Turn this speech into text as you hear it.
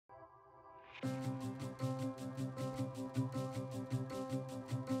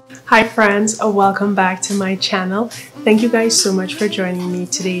Hi friends, welcome back to my channel. Thank you guys so much for joining me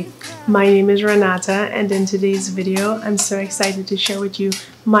today. My name is Renata, and in today's video I'm so excited to share with you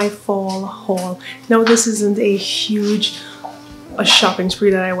my fall haul. Now this isn't a huge shopping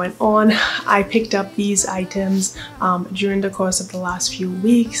spree that I went on. I picked up these items during the course of the last few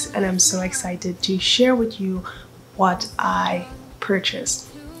weeks, and I'm so excited to share with you what I purchased.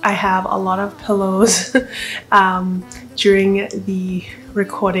 I have a lot of pillows during the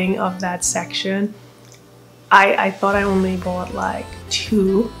recording of that section. I thought I only bought like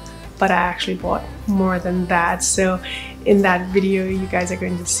 2, but I actually bought more than that. So in that video you guys are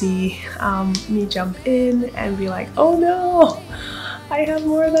going to see me jump in and be like, oh no, I have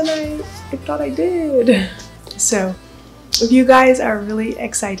more than I thought I did. So if you guys are really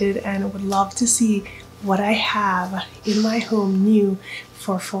excited and would love to see what I have in my home new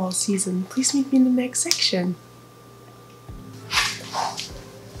for fall season, please meet me in the next section.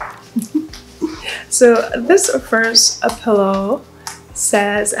 So this first pillow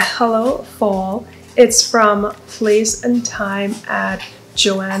says hello fall. It's from Place and Time at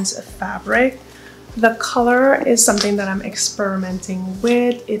Joann's Fabric. The color is something that I'm experimenting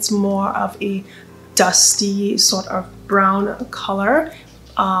with. It's more of a dusty sort of brown color,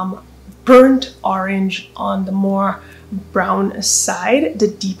 burnt orange on the more brown side, the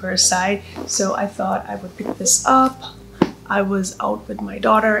deeper side. So I thought I would pick this up. I was out with my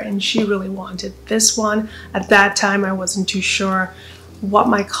daughter and she really wanted this one. At that time I wasn't too sure what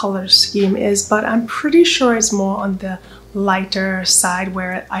my color scheme is, but I'm pretty sure it's more on the lighter side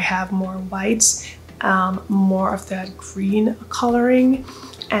where I have more whites, more of that green coloring,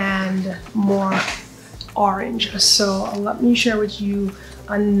 and more orange. So let me share with you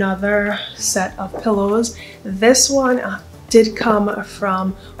another set of pillows. This one did come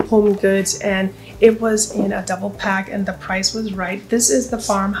from Home Goods and it was in a double pack and the price was right. This is the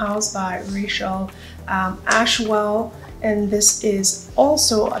Farmhouse by Rachel Ashwell, and this is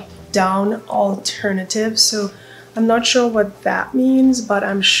also a down alternative. So I'm not sure what that means, but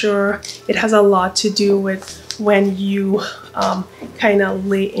I'm sure it has a lot to do with when you kind of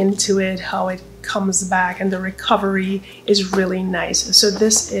lay into it, how it comes back, and the recovery is really nice. So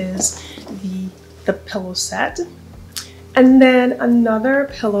this is the pillow set. And then another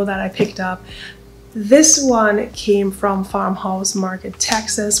pillow that I picked up, this one came from Farmhouse Market,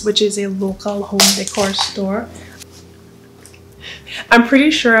 Texas, which is a local home decor store. I'm pretty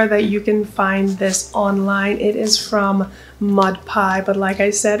sure that you can find this online. It is from Mud Pie, but like I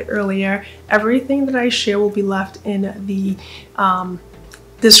said earlier, everything that I share will be left in the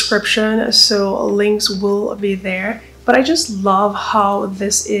description, so links will be there. But I just love how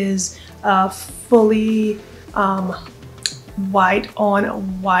this is fully white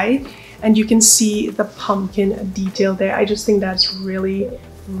on white, and you can see the pumpkin detail there. I just think that's really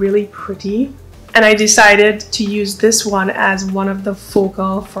pretty, and I decided to use this one as one of the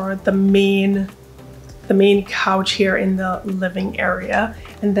focal for the main couch here in the living area,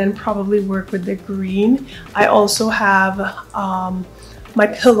 and then probably work with the green. I also have my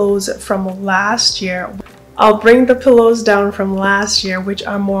pillows from last year. I'll bring the pillows down from last year, which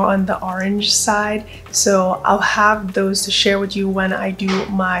are more on the orange side. So I'll have those to share with you when I do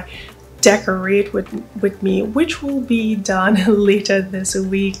my decorate with me, which will be done later this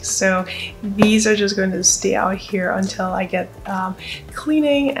week. So these are just going to stay out here until I get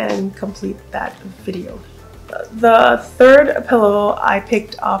cleaning and complete that video. The third pillow I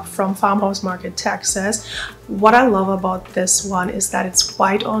picked up from Farmhouse Market, Texas. What I love about this one is that it's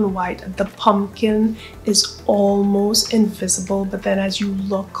white on white. The pumpkin is almost invisible, but then as you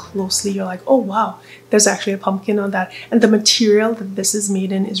look closely, you're like, oh wow, there's actually a pumpkin on that. And the material that this is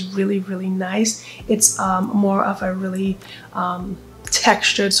made in is really nice. It's more of a really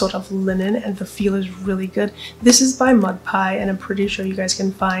textured sort of linen, and the feel is really good. This is by Mud Pie, and I'm pretty sure you guys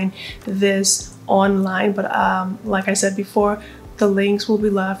can find this online, but like I said before, the links will be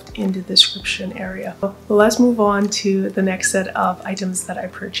left in the description area. Let's move on to the next set of items that I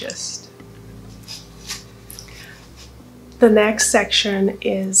purchased. The next section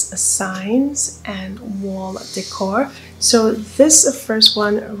is signs and wall decor. So this first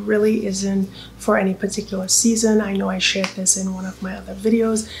one really isn't for any particular season. I know I shared this in one of my other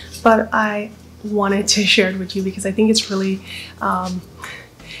videos, but I wanted to share it with you because I think it's really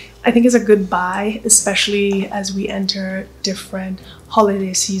I think it's a good buy, especially as we enter different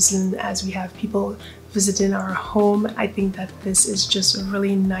holiday season, as we have people visiting our home. I think that this is just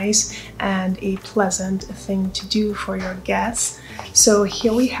really nice and a pleasant thing to do for your guests. So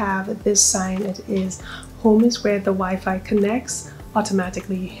here we have this sign. It is home is where the Wi-Fi connects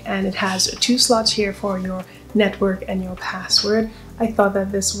automatically, and it has 2 slots here for your network and your password. I thought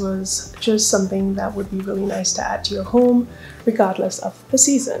that this was just something that would be really nice to add to your home regardless of the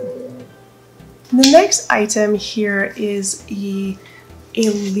season. The next item here is a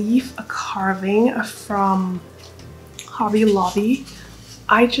leaf carving from Hobby Lobby.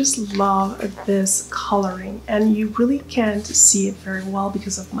 I just love this coloring, and you really can't see it very well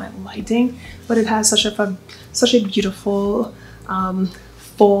because of my lighting, but it has such a beautiful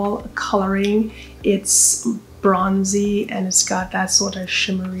fall coloring. It's bronzy and it's got that sort of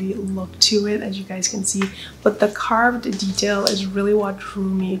shimmery look to it, as you guys can see, but the carved detail is really what drew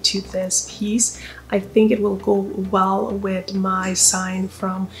me to this piece. I think it will go well with my sign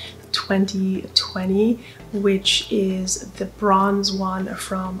from 2020, which is the bronze one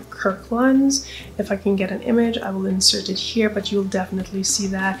from Kirklands. If I can get an image, I will insert it here, but you'll definitely see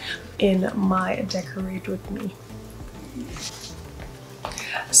that in my Decorate With Me.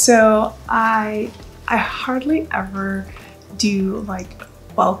 So I hardly ever do like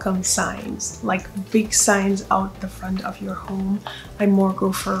welcome signs, like big signs out the front of your home. I more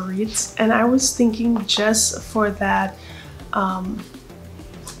go for wreaths, and I was thinking just for that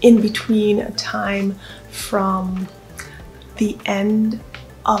in between time from the end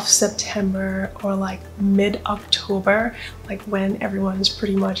of September or like mid-October, like when everyone's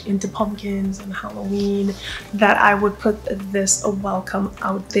pretty much into pumpkins and Halloween, that I would put this welcome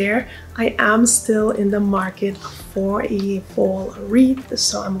out there. I am still in the market for a fall wreath,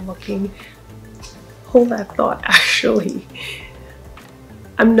 so I'm looking, hold that thought, actually.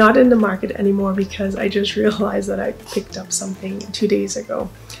 I'm not in the market anymore because I just realized that I picked up something 2 days ago.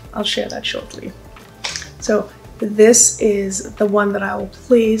 I'll share that shortly. So this is the one that I will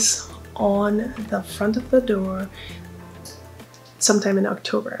place on the front of the door sometime in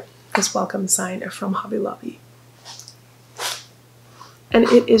October, this welcome sign from Hobby Lobby. And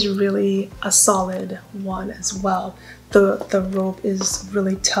it is really a solid one as well. The rope is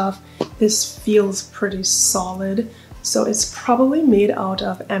really tough. This feels pretty solid. So it's probably made out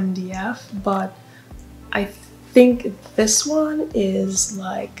of MDF, but I think this one is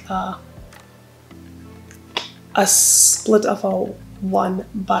like a split of a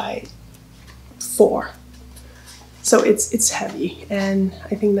 1x4. So it's heavy, and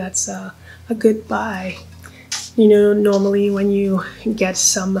I think that's a good buy. You know, normally when you get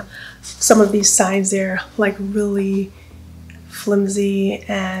some of these signs, they're like really flimsy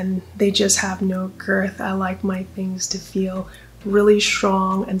and they just have no girth. I like my things to feel really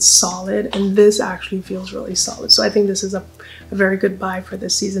strong and solid, and this actually feels really solid. So I think this is a very good buy for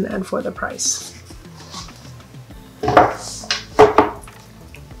this season and for the price.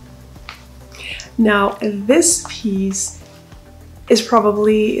 Now this piece is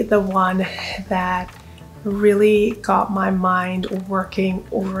probably the one that really got my mind working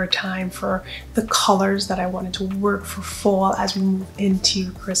overtime for the colors that I wanted to work for fall as we move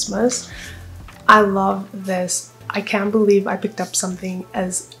into Christmas. I love this. I can't believe I picked up something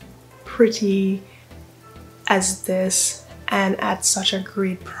as pretty as this and at such a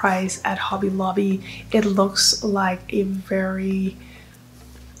great price at Hobby Lobby. It looks like a very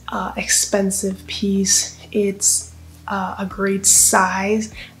expensive piece. It's a great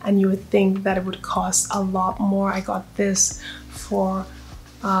size, and you would think that it would cost a lot more. I got this for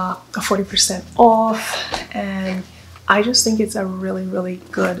a 40% off, and I just think it's a really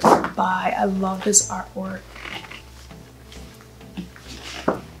good buy. I love this artwork.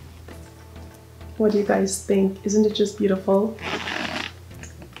 What do you guys think? Isn't it just beautiful?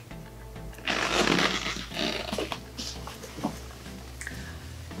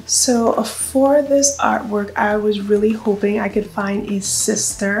 So for this artwork, I was really hoping I could find a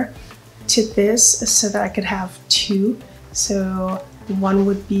sister to this so that I could have two. So one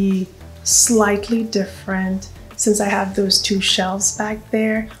would be slightly different, since I have those two shelves back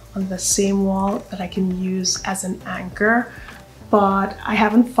there on the same wall that I can use as an anchor. But I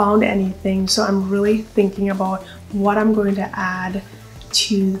haven't found anything, so I'm really thinking about what I'm going to add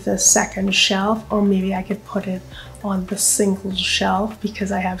to the second shelf, or maybe I could put it on the single shelf,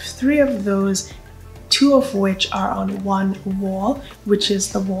 because I have 3 of those, 2 of which are on one wall, which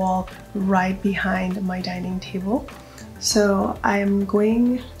is the wall right behind my dining table. So I'm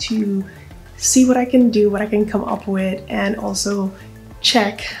going to see what I can do, what I can come up with, and also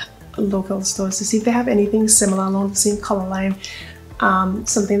check local stores to see if they have anything similar along the same color line.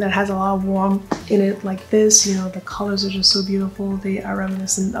 Something that has a lot of warmth in it like this. You know, the colors are just so beautiful. They are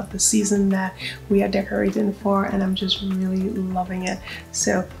reminiscent of the season that we are decorating for, and I'm just really loving it.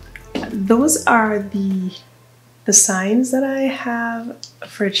 So those are the signs that I have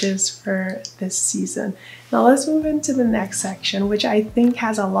purchased for this season. Now let's move into the next section, which I think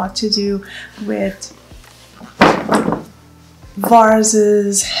has a lot to do with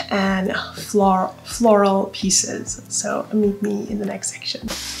vases and floral pieces. So meet me in the next section.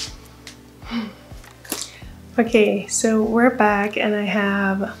 Okay, so we're back and I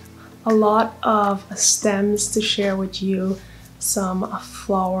have a lot of stems to share with you, some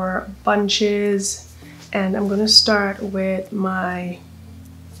flower bunches, and I'm gonna start with my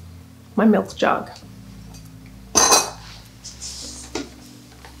milk jug.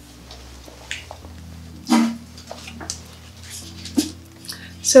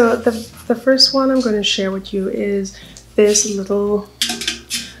 So the first one I'm going to share with you is this little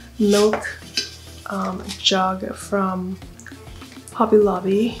milk jug from Hobby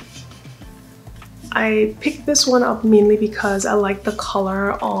Lobby. I picked this one up mainly because I like the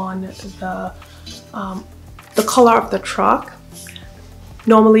color on the color of the truck.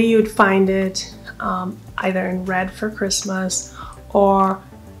 Normally you'd find it either in red for Christmas or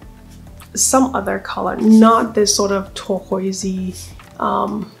some other color, not this sort of turquoisey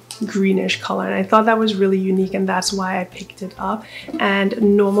greenish color, and I thought that was really unique, and that's why I picked it up.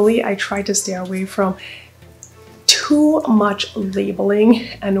 And normally I try to stay away from too much labeling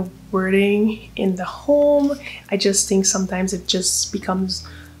and wording in the home. I just think sometimes it just becomes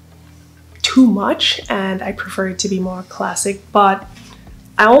too much, and I prefer it to be more classic. But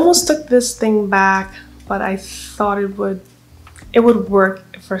I almost took this thing back, but I thought it would work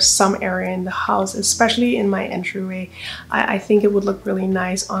for some area in the house, especially in my entryway. I think it would look really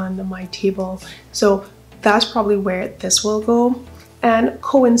nice on my table. So that's probably where this will go. And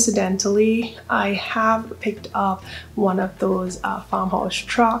coincidentally, I have picked up one of those farmhouse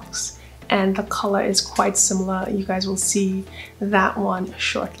trucks, and the color is quite similar. You guys will see that one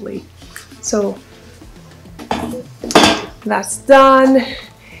shortly. So that's done.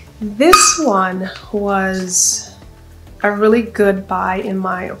 This one was a really good buy in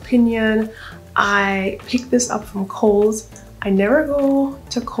my opinion. I picked this up from Kohl's. I never go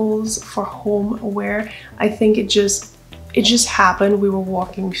to Kohl's for homeware. I think it just happened. We were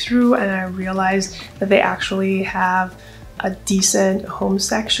walking through and I realized that they actually have a decent home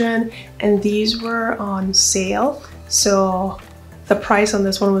section, and these were on sale. So the price on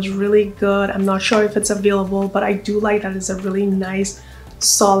this one was really good. I'm not sure if it's available, but I do like that it's a really nice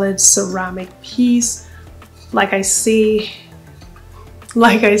solid ceramic piece. Like I said,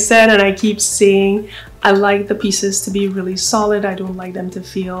 and I keep saying, I like the pieces to be really solid. I don't like them to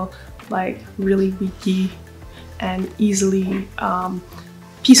feel like really weaky and easily,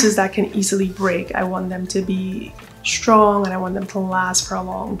 pieces that can easily break. I want them to be strong and I want them to last for a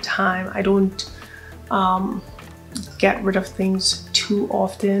long time. I don't get rid of things too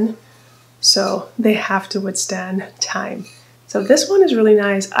often, so they have to withstand time. So this one is really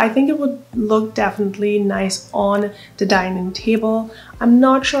nice. I think it would look definitely nice on the dining table. I'm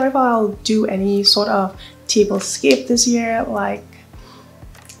not sure if I'll do any sort of tablescape this year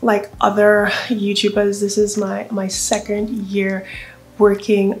like other YouTubers. This is my second year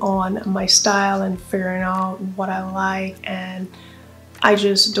working on my style and figuring out what I like, and I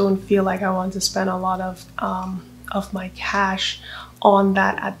just don't feel like I want to spend a lot of my cash on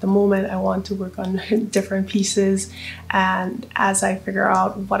that at the moment. I want to work on different pieces, and as I figure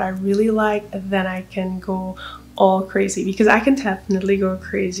out what I really like, then I can go all crazy, because I can definitely go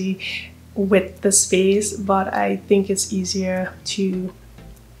crazy with the space, but I think it's easier to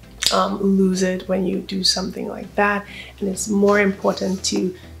lose it when you do something like that, and it's more important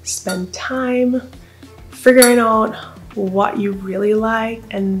to spend time figuring out what you really like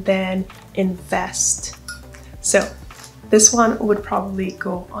and then invest. So this one would probably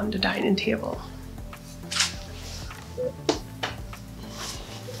go on the dining table.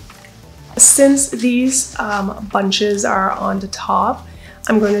 Since these bunches are on the top,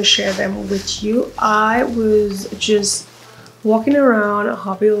 I'm going to share them with you. I was just walking around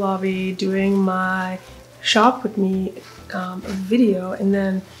Hobby Lobby doing my shop with me video, and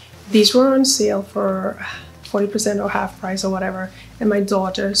then these were on sale for 40% or half price or whatever, and my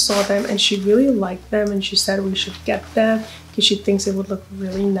daughter saw them and she really liked them, and she said we should get them because she thinks it would look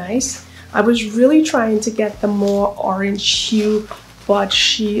really nice. I was really trying to get the more orange hue, but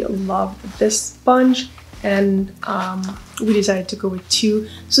she loved this bunch, and we decided to go with two.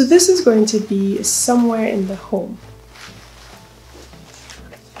 So this is going to be somewhere in the home.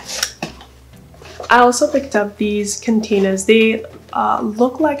 I also picked up these containers. They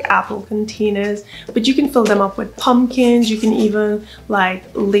look like apple containers, but you can fill them up with pumpkins. You can even like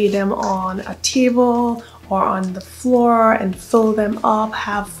lay them on a table or on the floor and fill them up,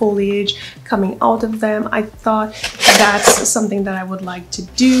 have foliage coming out of them. I thought that's something that I would like to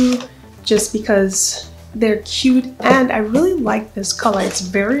do just because they're cute, and I really like this color. It's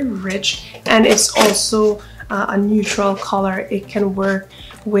very rich, and it's also a neutral color. It can work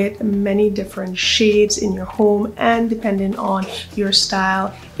with many different shades in your home, and depending on your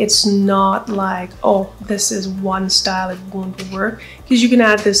style, it's not like, oh, this is one style, it won't work, because you can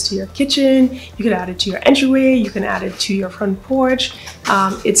add this to your kitchen, you can add it to your entryway, you can add it to your front porch.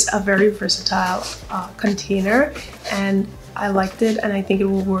 It's a very versatile container, and I liked it, and I think it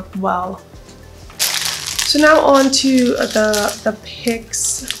will work well. So now on to the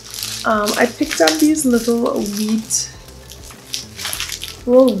picks. I picked up these little wheat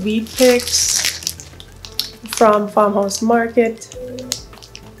picks from Farmhouse Market,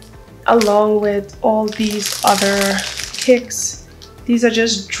 along with all these other picks. These are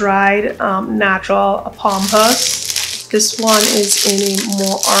just dried natural palm husks. This one is in a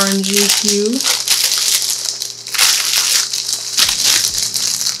more orangey hue.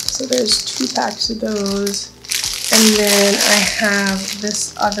 So there's 2 packs of those. And then I have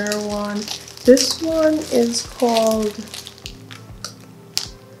this other one. This one is called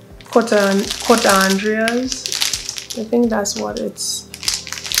Cotandrias. I think that's what it's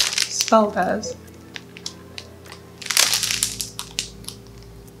spelled as.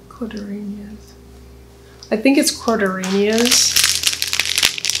 Cordarinas. I think it's Cordarinas.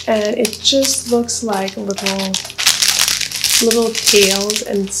 And it just looks like little tails,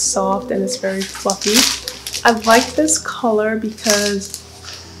 and soft, and it's very fluffy. I like this color because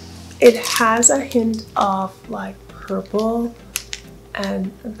it has a hint of like purple,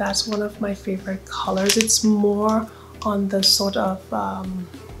 and that's one of my favorite colors. It's more on the sort of,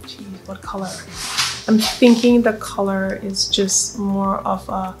 what color? I'm thinking the color is just more of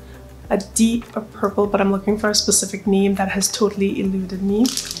a deep purple, but I'm looking for a specific name that has totally eluded me.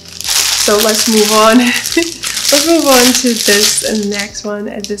 So let's move on. Let's move on to this next one.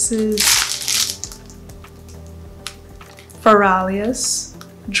 This is Feralias,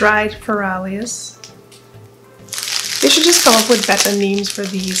 dried Feralias. They should just come up with better names for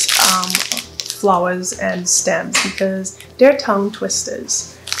these flowers and stems, because they're tongue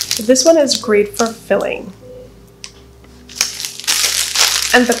twisters. But this one is great for filling.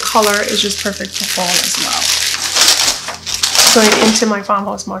 And the color is just perfect for fall as well. Going into my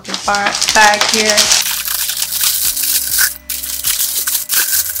Farmhouse Market bag here.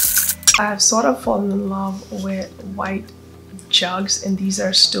 I have sort of fallen in love with white jugs, and these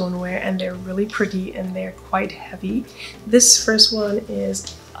are stoneware, and they're really pretty, and they're quite heavy. This first one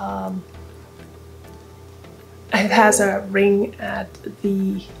is it has a ring at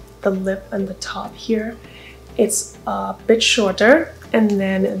the lip and the top here. It's a bit shorter, and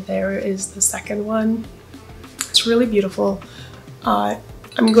then there is the second one. It's really beautiful.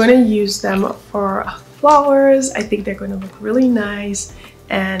 I'm going to use them for flowers. I think they're going to look really nice,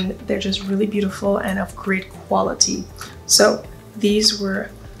 and they're just really beautiful and of great quality. So these were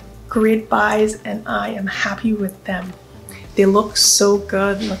great buys, and I am happy with them. They look so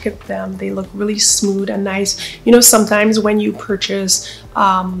good. Look at them. They look really smooth and nice. You know, sometimes when you purchase,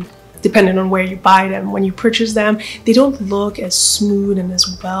 depending on where you buy them, when you purchase them, they don't look as smooth and as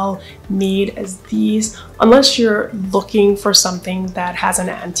well made as these, unless you're looking for something that has an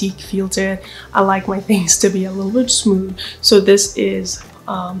antique feel to it. I like my things to be a little bit smooth. So this is,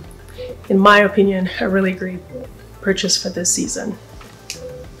 in my opinion, a really great purchase for this season.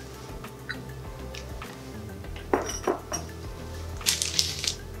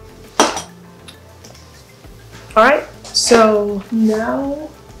 All right, so now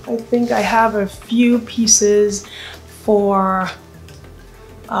I think I have a few pieces for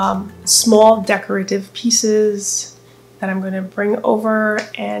small decorative pieces that I'm going to bring over,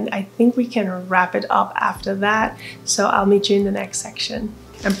 and I think we can wrap it up after that. So I'll meet you in the next section.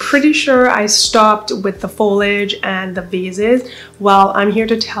 I'm pretty sure I stopped with the foliage and the vases. Well, I'm here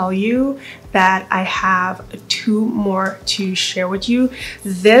to tell you that I have 2 more to share with you.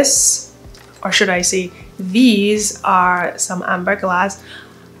 This, or should I say, these are some amber glass.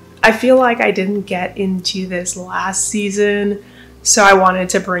 I feel like I didn't get into this last season, so I wanted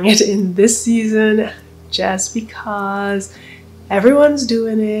to bring it in this season just because everyone's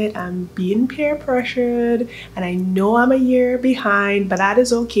doing it. I'm being peer pressured, and I know I'm a year behind, but that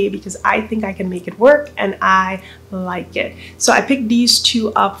is okay because I think I can make it work and I like it. So I picked these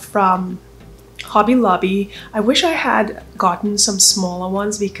 2 up from Hobby Lobby. I wish I had gotten some smaller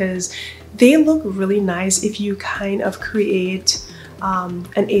ones because they look really nice if you kind of create an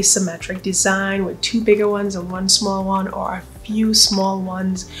asymmetric design with 2 bigger ones and 1 small one, or a few small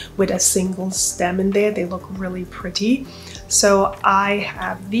ones with a single stem in there. They look really pretty. So I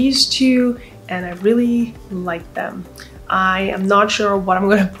have these 2 and I really like them. I am not sure what I'm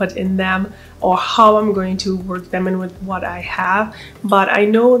going to put in them or how I'm going to work them in with what I have, but I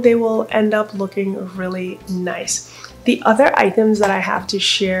know they will end up looking really nice. The other items that I have to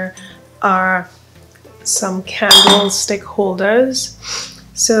share are some candlestick holders.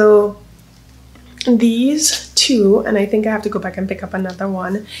 So these two, and I think I have to go back and pick up another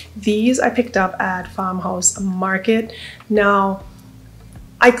one. These I picked up at Farmhouse Market. Now,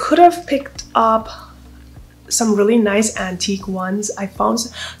 I could have picked up some really nice antique ones. I found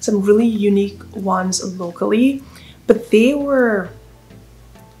some really unique ones locally, but they were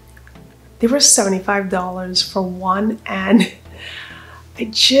 $75 for one, and I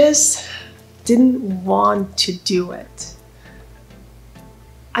just didn't want to do it.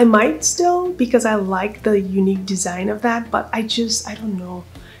 I might still, because I like the unique design of that, but I don't know.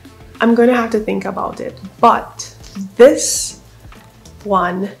 I'm gonna have to think about it. But this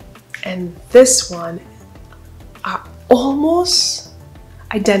one and this one are almost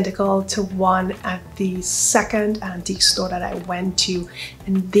identical to one at the second antique store that I went to,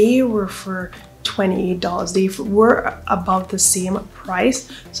 and they were for $28. They were about the same price,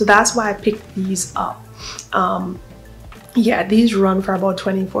 so that's why I picked these up. Yeah, these run for about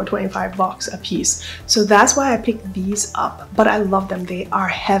 $24-25 a piece, so that's why I picked these up. But I love them. They are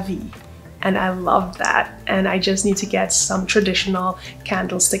heavy, and I love that, and I just need to get some traditional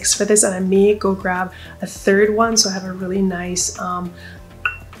candlesticks for this, and I may go grab a third one so I have a really nice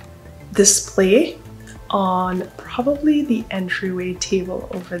display on probably the entryway table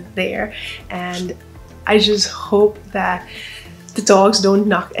over there. And I just hope that the dogs don't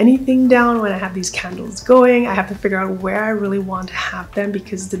knock anything down when I have these candles going. I have to figure out where I really want to have them,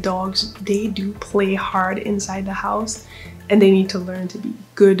 because the dogs, they do play hard inside the house, and they need to learn to be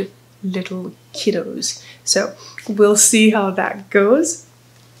good little kiddos. So we'll see how that goes.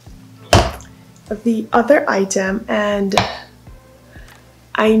 The other item, and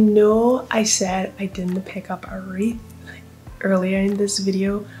I know I said I didn't pick up a wreath earlier in this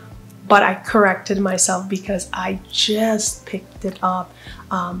video, but I corrected myself because I just picked it up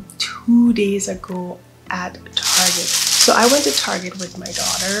 2 days ago at Target. So I went to Target with my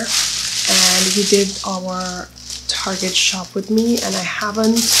daughter, and we did our Target shop with me, and I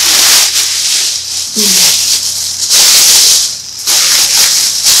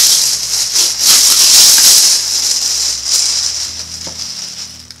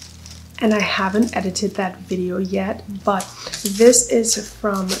haven't edited that video yet, but this is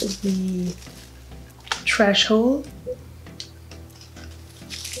from the Threshold,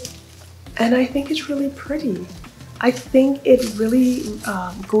 and I think it's really pretty. I think it really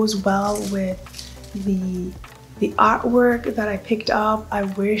goes well with the artwork that I picked up. I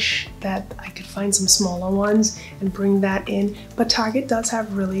wish that I could find some smaller ones and bring that in, but Target does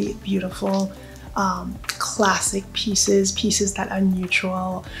have really beautiful classic pieces that are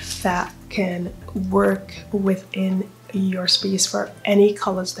neutral, that can work within your space for any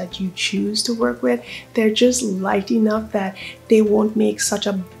colors that you choose to work with. They're just light enough that they won't make such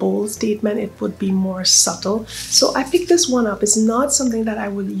a bold statement. It would be more subtle. So I picked this one up. It's not something that I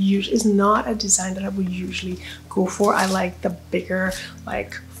would use, it's not a design that I would usually go for. I like the bigger,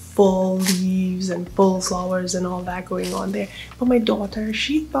 like full leaves and full flowers and all that going on there. But my daughter,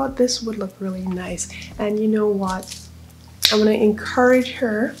 she thought this would look really nice. And you know what? I'm gonna encourage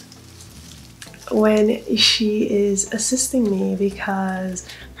her when she is assisting me, because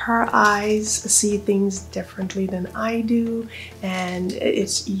her eyes see things differently than I do, and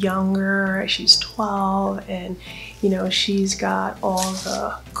it's younger. She's 12, and you know, she's got all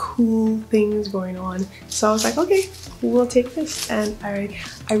the cool things going on. So I was like, okay, we'll take this. And I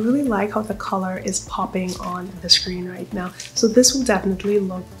really like how the color is popping on the screen right now. So this will definitely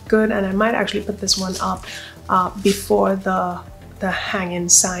look good, and I might actually put this one up before the hanging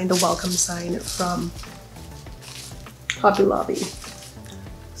sign, the welcome sign from Hobby Lobby.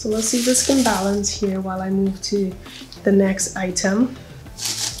 So let's see if this can balance here while I move to the next item.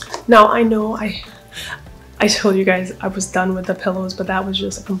 Now I know I told you guys I was done with the pillows, but that was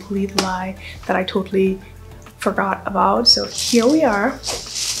just a complete lie that I totally forgot about. So here we are.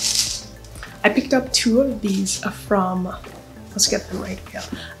 I picked up 2 of these from, let's get them right here.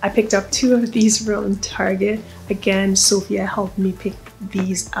 I picked up 2 of these from Target. Again, Sophia helped me pick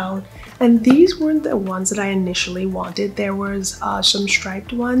these out. And these weren't the ones that I initially wanted. There was some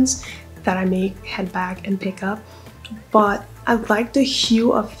striped ones that I may head back and pick up. But I like the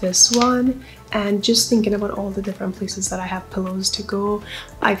hue of this one, and just thinking about all the different places that I have pillows to go,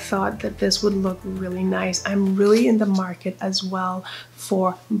 I thought that this would look really nice. I'm really in the market as well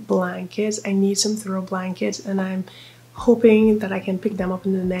for blankets. I need some throw blankets, and I'm hoping that I can pick them up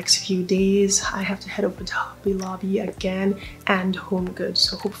in the next few days. I have to head over to Hobby Lobby again and Home Goods,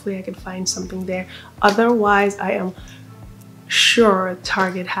 so hopefully I can find something there. Otherwise, I am sure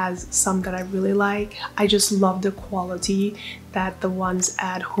Target has some that I really like. I just love the quality that the ones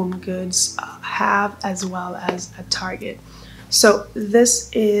at Home Goods have, as well as at Target. So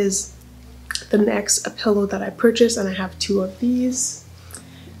this is the next pillow that I purchased, and I have 2 of these.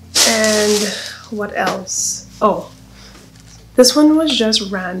 And what else? Oh, this one was just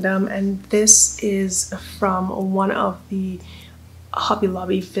random, and this is from one of the Hobby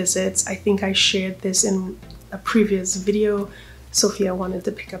Lobby visits. I think I shared this in a previous video. Sophia wanted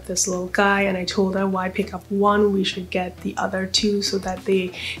to pick up this little guy, and I told her, why pick up one? We should get the other 2 so that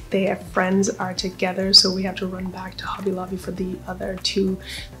their friends are together. So we have to run back to Hobby Lobby for the other 2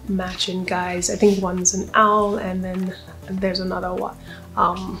 matching guys. I think one's an owl, and then there's another one,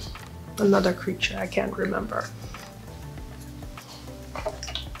 another creature, I can't remember.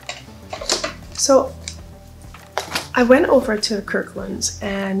 So I went over to Kirkland's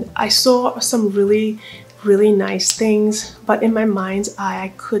and I saw some really nice things, but in my mind's eye, I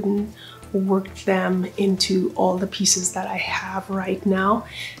couldn't work them into all the pieces that I have right now.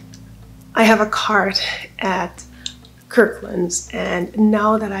 I have a cart at Kirkland's, and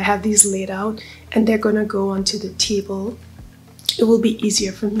now that I have these laid out and they're gonna go onto the table, it will be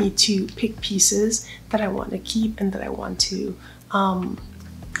easier for me to pick pieces that I want to keep and that I want to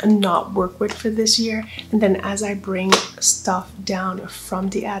not work with for this year. And then as I bring stuff down from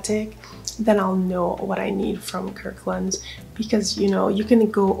the attic, then I'll know what I need from Kirkland's, because you know, you can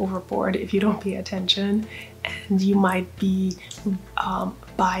go overboard if you don't pay attention, and you might be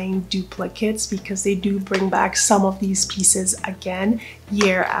buying duplicates, because they do bring back some of these pieces again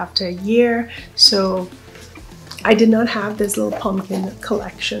year after year. So I did not have this little pumpkin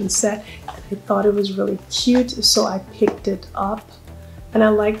collection set. I thought it was really cute, so I picked it up. And I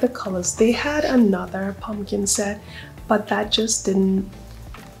like the colors. They had another pumpkin set, but that just didn't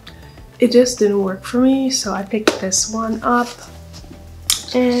work for me, so I picked this one up.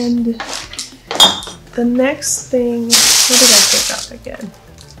 And the next thing, what did I pick up again?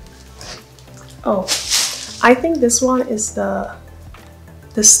 Oh, I think this one is the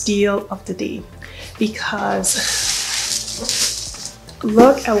steal of the day, because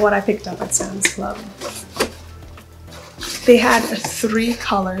look at what I picked up at Sam's Club. They had 3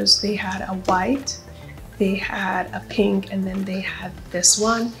 colors. They had a white, they had a pink, and then they had this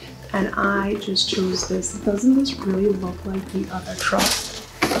one. And I just chose this. Doesn't this really look like the other truck?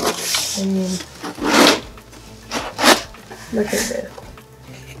 I mean, look at this.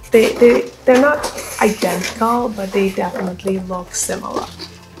 They're not identical, but they definitely look similar.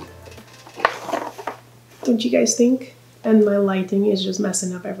 Don't you guys think? And my lighting is just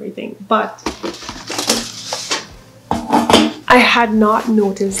messing up everything. But I had not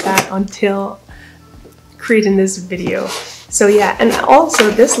noticed that until creating this video. So yeah, and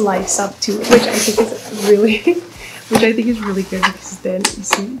also this lights up too, which I think is really good, because then you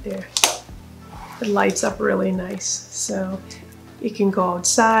see there, it lights up really nice. So it can go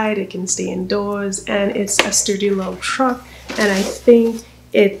outside, it can stay indoors, and it's a sturdy little truck. And I think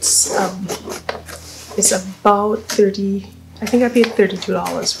it's about 30. I think I paid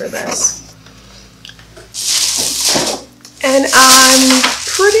 $32 for this. And I'm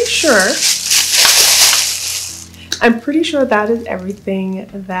pretty sure that is everything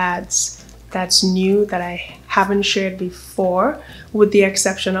that's new that I haven't shared before, with the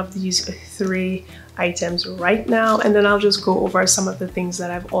exception of these 3 items right now. And then I'll just go over some of the things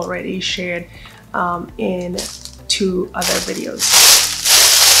that I've already shared in 2 other videos.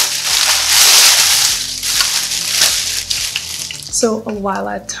 So while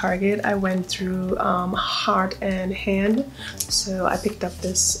at Target, I went through Heart and Hand. So I picked up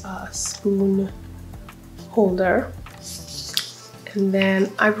this spoon holder, and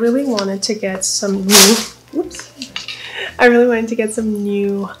then I really wanted to get some new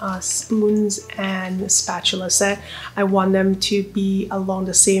spoons and spatula set. I want them to be along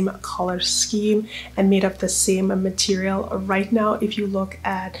the same color scheme and made of the same material. Right now, if you look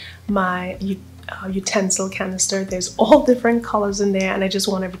at my utensil canister, there's all different colors in there, and I just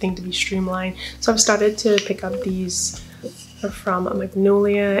want everything to be streamlined. So I've started to pick up these from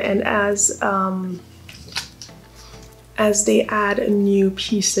Magnolia, and as they add new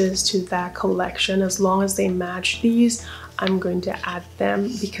pieces to that collection, as long as they match these, I'm going to add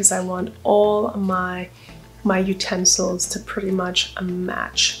them, because I want all my utensils to pretty much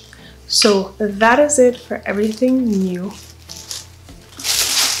match. So that is it for everything new.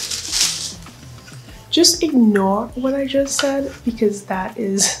 Just ignore what I just said, because that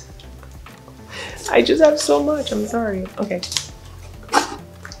is I just have so much, I'm sorry. Okay.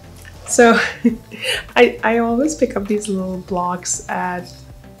 So I always pick up these little blocks at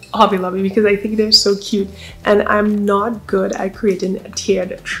Hobby Lobby because I think they're so cute, and I'm not good at creating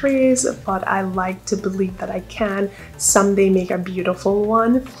tiered trays, but I like to believe that I can someday make a beautiful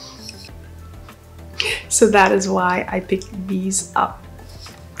one. So that is why I picked these up.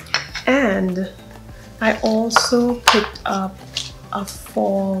 And I also picked up a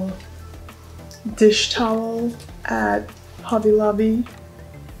fall dish towel at Hobby Lobby.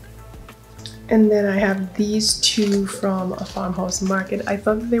 And then I have these two from a farmhouse market. I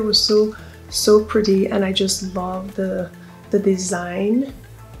thought they were so pretty, and I just love the design.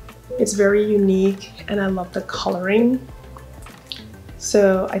 It's very unique, and I love the coloring.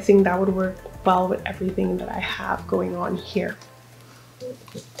 So I think that would work well with everything that I have going on here.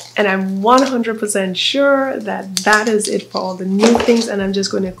 And I'm 100% sure that that is it for all the new things, and I'm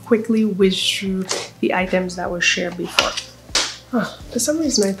just going to quickly whiz through the items that were shared before. For some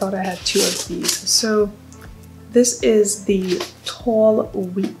reason I thought I had two of these. So this is the tall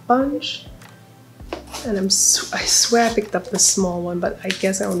wheat bunch, and I swear I picked up the small one, but I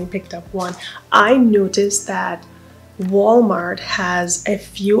guess I only picked up one. I noticed that Walmart has a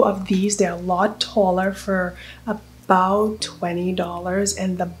few of these. They're a lot taller for about $20,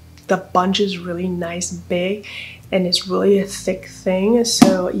 and the bunch is really nice, big, and it's really a thick thing,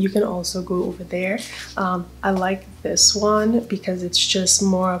 so you can also go over there. I like this one because it's just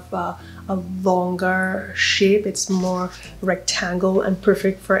more of a longer shape. It's more rectangle and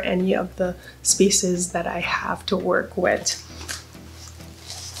perfect for any of the spaces that I have to work with.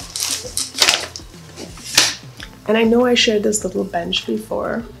 And I know I shared this little bench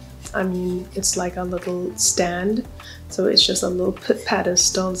before. I mean, it's like a little stand, so it's just a little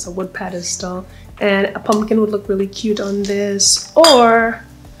pedestal. It's a wood pedestal, and a pumpkin would look really cute on this, or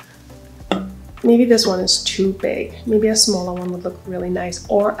maybe this one is too big. Maybe a smaller one would look really nice,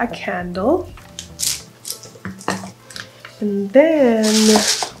 or a candle. And then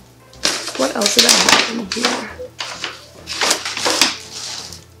what else did I have in here?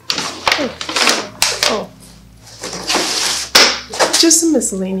 Just some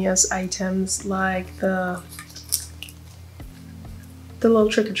miscellaneous items like the little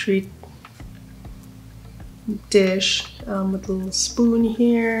trick-or-treat dish with a little spoon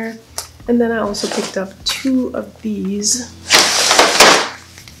here. And then I also picked up two of these.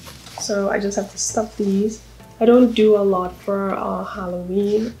 So I just have to stuff these. I don't do a lot for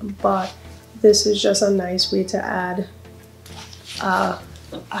Halloween, but this is just a nice way to add a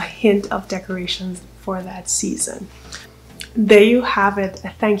hint of decorations for that season. There you have it.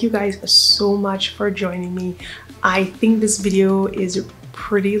 Thank you guys so much for joining me. I think this video is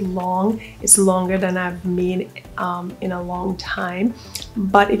pretty long. It's longer than I've made in a long time,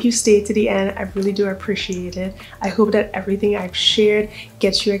 but if you stay to the end, I really do appreciate it. I hope that everything I've shared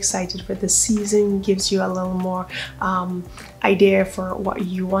gets you excited for the season, gives you a little more idea for what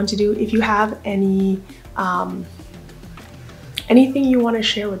you want to do. If you have any anything you want to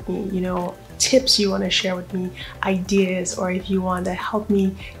share with me, you know, tips you want to share with me, ideas, or if you want to help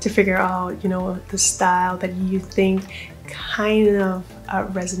me to figure out, you know, the style that you think kind of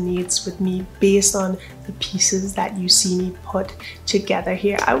resonates with me based on the pieces that you see me put together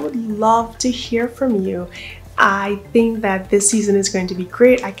here, I would love to hear from you. I think that this season is going to be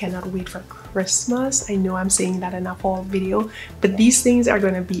great. I cannot wait for Christmas. I know I'm saying that in a fall video, but these things are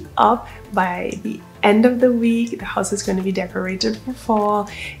going to be up by the end of the week. The house is going to be decorated for fall.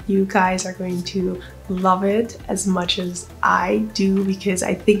 You guys are going to love it as much as I do because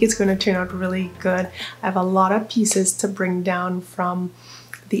I think it's going to turn out really good. I have a lot of pieces to bring down from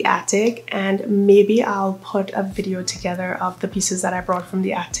the attic, and maybe I'll put a video together of the pieces that I brought from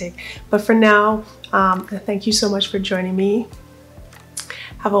the attic. But for now, thank you so much for joining me.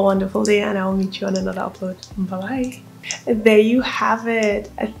 Have a wonderful day, and I will meet you on another upload. Bye-bye. There you have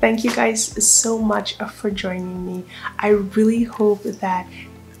it. Thank you guys so much for joining me. I really hope that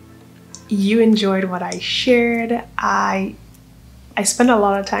you enjoyed what I shared. I spent a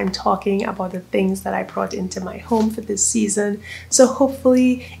lot of time talking about the things that I brought into my home for this season. So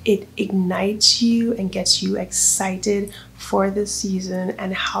hopefully it ignites you and gets you excited for this season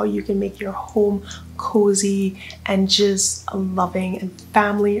and how you can make your home cozy and just loving and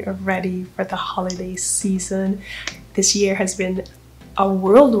family ready for the holiday season. This year has been a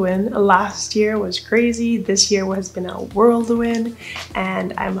whirlwind. Last year was crazy. This year has been a whirlwind,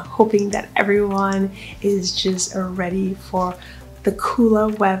 and I'm hoping that everyone is just ready for the cooler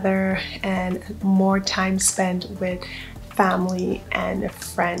weather and more time spent with family and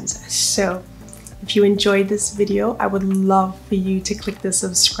friends. So If you enjoyed this video, I would love for you to click the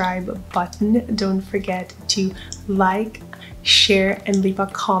subscribe button. Don't forget to like, share, and leave a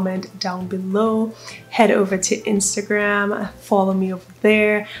comment down below. Head over to Instagram, follow me over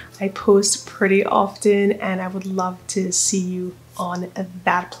there. I post pretty often and I would love to see you on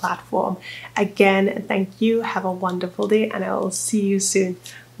that platform. Again, thank you. Have a wonderful day and I will see you soon.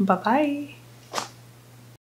 Bye bye.